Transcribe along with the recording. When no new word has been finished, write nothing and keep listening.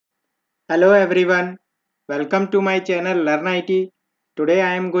Hello everyone, welcome to my channel LearnIT. Today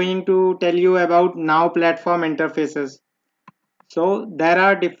I am going to tell you about Now platform interfaces. So there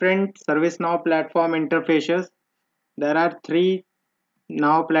are different ServiceNow platform interfaces. There are three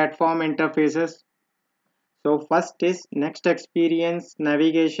Now platform interfaces. So first is Next Experience,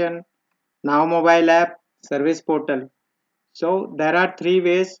 Navigation, Now Mobile App, Service Portal. So there are three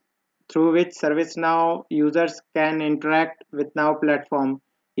ways through which ServiceNow users can interact with Now platform.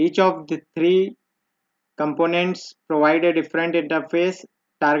 Each of the three components provide a different interface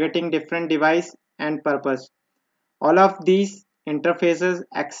targeting different device and purpose. All of these interfaces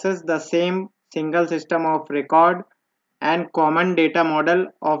access the same single system of record and common data model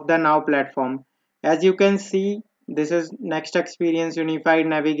of the Now platform. As you can see, this is Next Experience Unified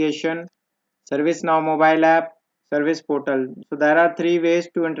Navigation, ServiceNow mobile app, Service Portal. So there are three ways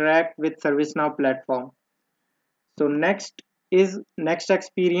to interact with ServiceNow platform. So next is Next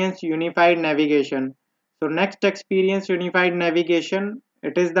Experience Unified Navigation. So Next Experience Unified Navigation,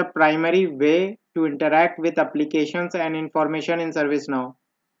 it is the primary way to interact with applications and information in ServiceNow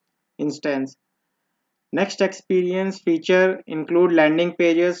instance. Next Experience feature include landing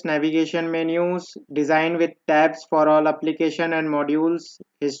pages, navigation menus, design with tabs for all application and modules,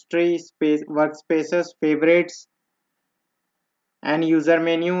 history, space, workspaces, favorites, and user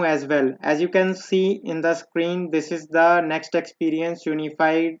menu as well. As you can see in the screen, this is the Next Experience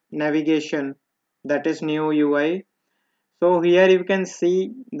Unified Navigation, that is new UI. So here you can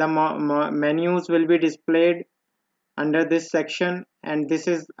see the menus will be displayed under this section, and this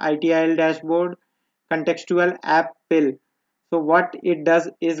is ITIL dashboard, contextual app pill. So what it does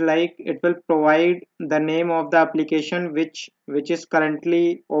is like it will provide the name of the application which is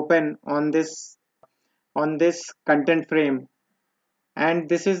currently open on this content frame, and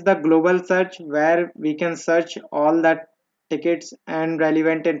this is the global search where we can search all the tickets and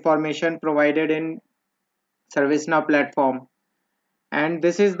relevant information provided in ServiceNow platform. And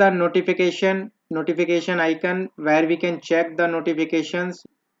this is the notification icon where we can check the notifications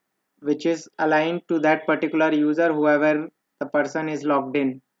which is aligned to that particular user, whoever the person is logged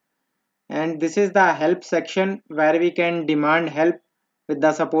in. And this is the help section where we can demand help with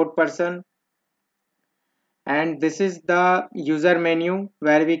the support person. And this is the user menu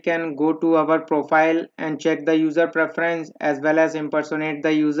where we can go to our profile and check the user preference as well as impersonate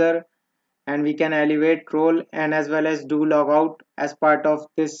the user, and we can elevate role and as well as do logout as part of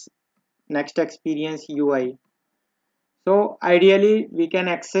this Next Experience UI. So ideally we can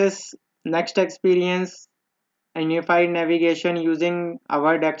access Next Experience and unified navigation using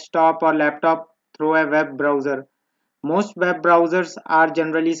our desktop or laptop through a web browser. Most web browsers are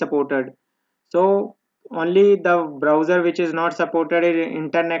generally supported. So only the browser which is not supported is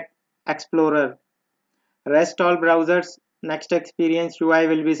Internet Explorer. Rest all browsers Next Experience UI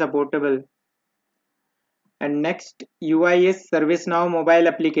will be supportable. And next UI is ServiceNow mobile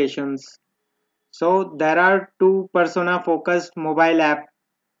applications. So there are two persona focused mobile app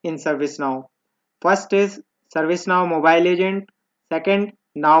in ServiceNow. First is ServiceNow mobile agent, second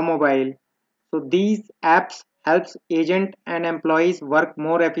Now mobile. So these apps helps agent and employees work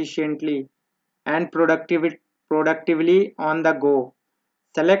more efficiently and productively on the go.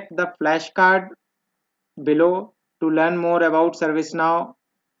 Select the flashcard below to learn more about ServiceNow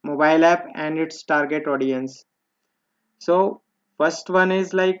mobile app and its target audience. So first one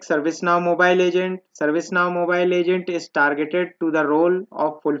is like ServiceNow mobile agent. ServiceNow mobile agent is targeted to the role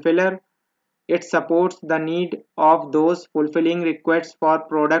of fulfiller. It supports the need of those fulfilling requests for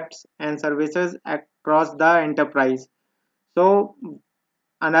products and services across the enterprise. So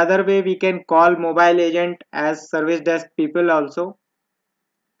another way we can call mobile agent as service desk people also.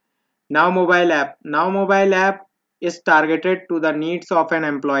 Now mobile app is targeted to the needs of an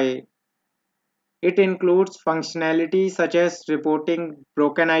employee. It includes functionality such as reporting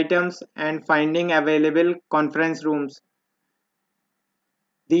broken items and finding available conference rooms.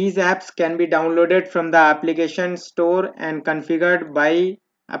 These apps can be downloaded from the application store and configured by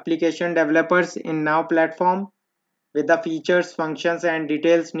application developers in Now platform with the features, functions, and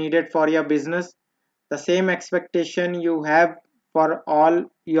details needed for your business. The same expectation you have for all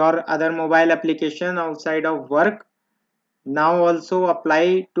your other mobile application outside of work now also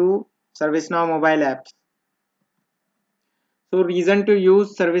apply to ServiceNow mobile apps. So reason to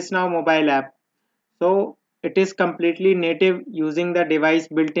use ServiceNow mobile app. So it is completely native using the device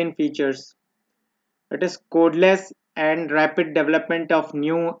built-in features. It is codeless and rapid development of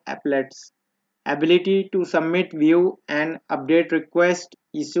new applets. Ability to submit, view, and update requests,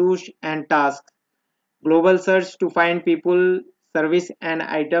 issues, and tasks. Global search to find people, service, and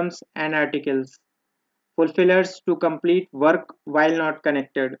items and articles. Fulfillers to complete work while not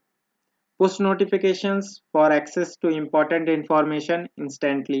connected. Push notifications for access to important information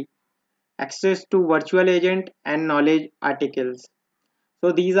instantly. Access to virtual agent and knowledge articles.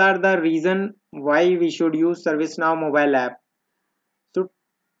 So these are the reason why we should use ServiceNow mobile app.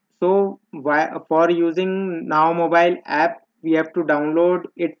 So for using Now mobile app, we have to download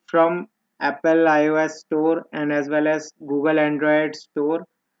it from Apple iOS store and as well as Google Android store,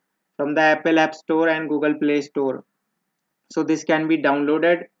 from the Apple App Store and Google Play Store. So this can be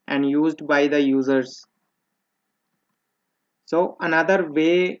downloaded and used by the users. So another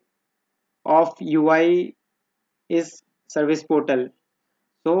way of UI is Service Portal.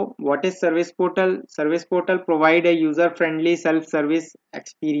 So what is Service Portal? Service Portal provide a user-friendly self-service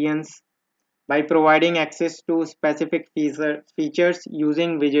experience by providing access to specific features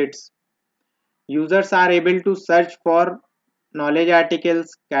using widgets. Users are able to search for knowledge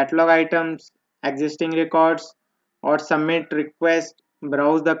articles, catalog items, existing records, or submit requests,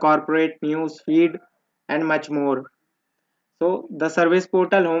 browse the corporate news feed, and much more. So the service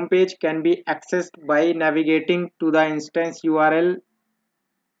portal homepage can be accessed by navigating to the instance URL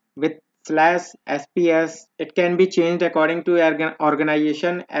with /sps. It can be changed according to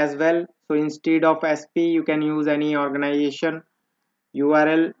organization as well. So instead of sp, you can use any organization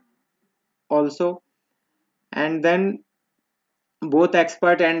URL also. And then both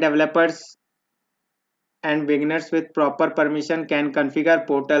expert and developers and beginners with proper permission can configure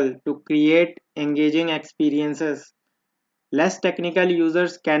portal to create engaging experiences. Less technical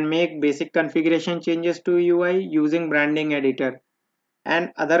users can make basic configuration changes to UI using branding editor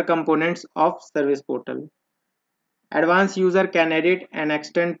and other components of service portal. Advanced user can edit and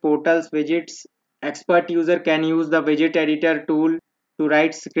extend portals widgets. Expert user can use the widget editor tool to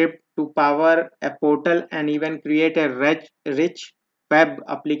write script to power a portal and even create a rich web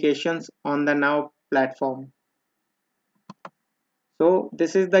applications on the Now platform. So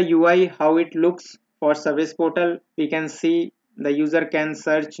this is the UI how it looks for service portal. We can see the user can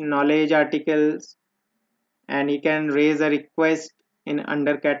search knowledge articles and he can raise a request in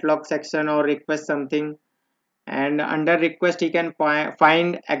under catalog section or request something, and under request he can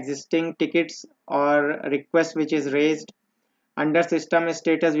find existing tickets or request which is raised. Under system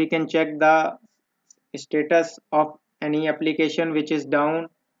status we can check the status of any application which is down,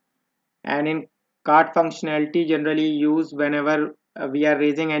 and in cart functionality generally used whenever we are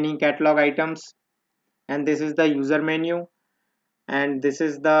raising any catalog items. And this is the user menu, and this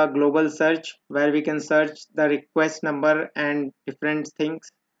is the global search where we can search the request number and different things.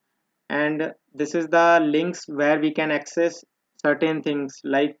 And this is the links where we can access certain things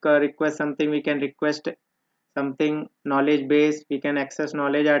like request something, we can request something knowledge base, we can access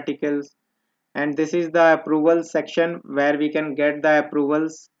knowledge articles. And this is the approval section where we can get the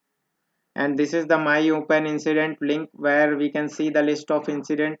approvals. And this is the my open incident link where we can see the list of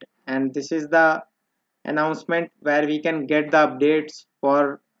incident. And this is the announcement where we can get the updates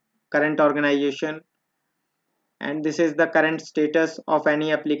for current organization. And this is the current status of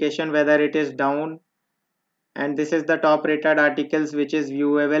any application whether it is down. And this is the top rated articles which is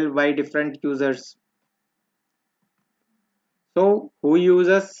viewable by different users. So who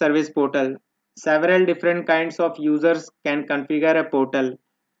uses service portal? Several different kinds of users can configure a portal.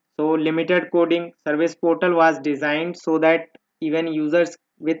 So limited coding service portal was designed so that even users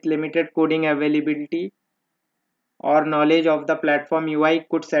with limited coding availability or knowledge of the platform UI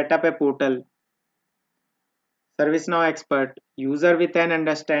could set up a portal. ServiceNow expert user with an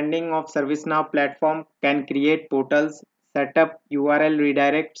understanding of ServiceNow platform can create portals, set up URL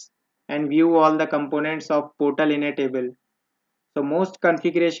redirects, and view all the components of portal in a table. So most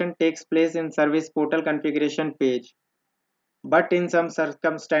configuration takes place in service portal configuration page. But in some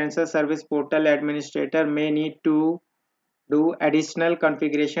circumstances, service portal administrator may need to do additional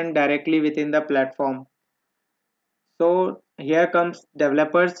configuration directly within the platform. So here comes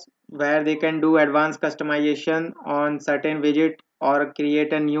developers where they can do advanced customization on certain widget or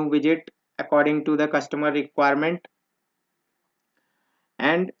create a new widget according to the customer requirement.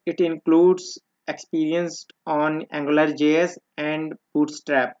 And it includes experience on AngularJS and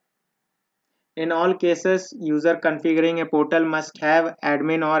Bootstrap. In all cases, user configuring a portal must have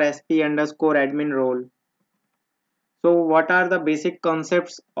admin or sp_admin role. So what are the basic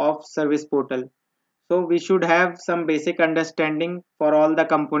concepts of service portal? So we should have some basic understanding for all the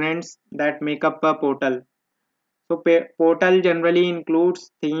components that make up a portal. So portal generally includes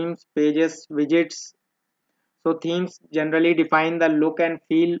themes, pages, widgets. So themes generally define the look and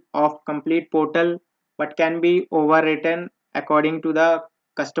feel of complete portal but can be overwritten according to the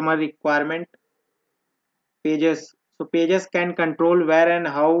customer requirement. Pages. So pages can control where and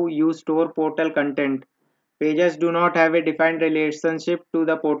how you store portal content. Pages do not have a defined relationship to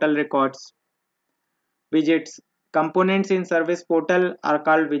the portal records. Widgets. Components in service portal are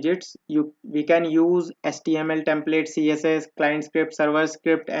called widgets. We can use HTML template, CSS, client script, server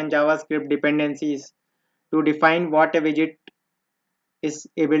script, and JavaScript dependencies to define what a widget is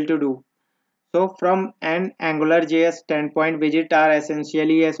able to do. So from an AngularJS standpoint, widgets are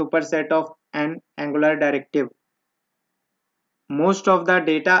essentially a superset of an Angular directive. Most of the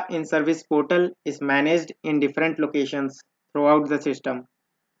data in service portal is managed in different locations throughout the system.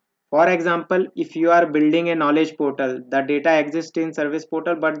 For example, if you are building a knowledge portal, the data exists in service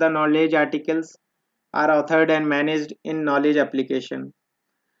portal, but the knowledge articles are authored and managed in knowledge application.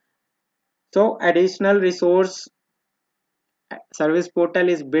 So additional resource service portal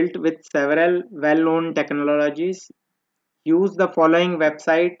is built with several well-known technologies. Use the following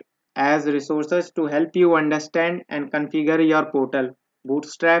website as resources to help you understand and configure your portal: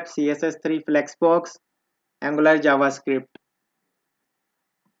 Bootstrap, CSS3, Flexbox, Angular, JavaScript.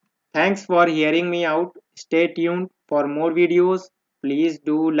 Thanks for hearing me out. Stay tuned for more videos. Please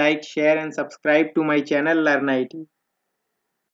do like, share and subscribe to my channel LearnIT.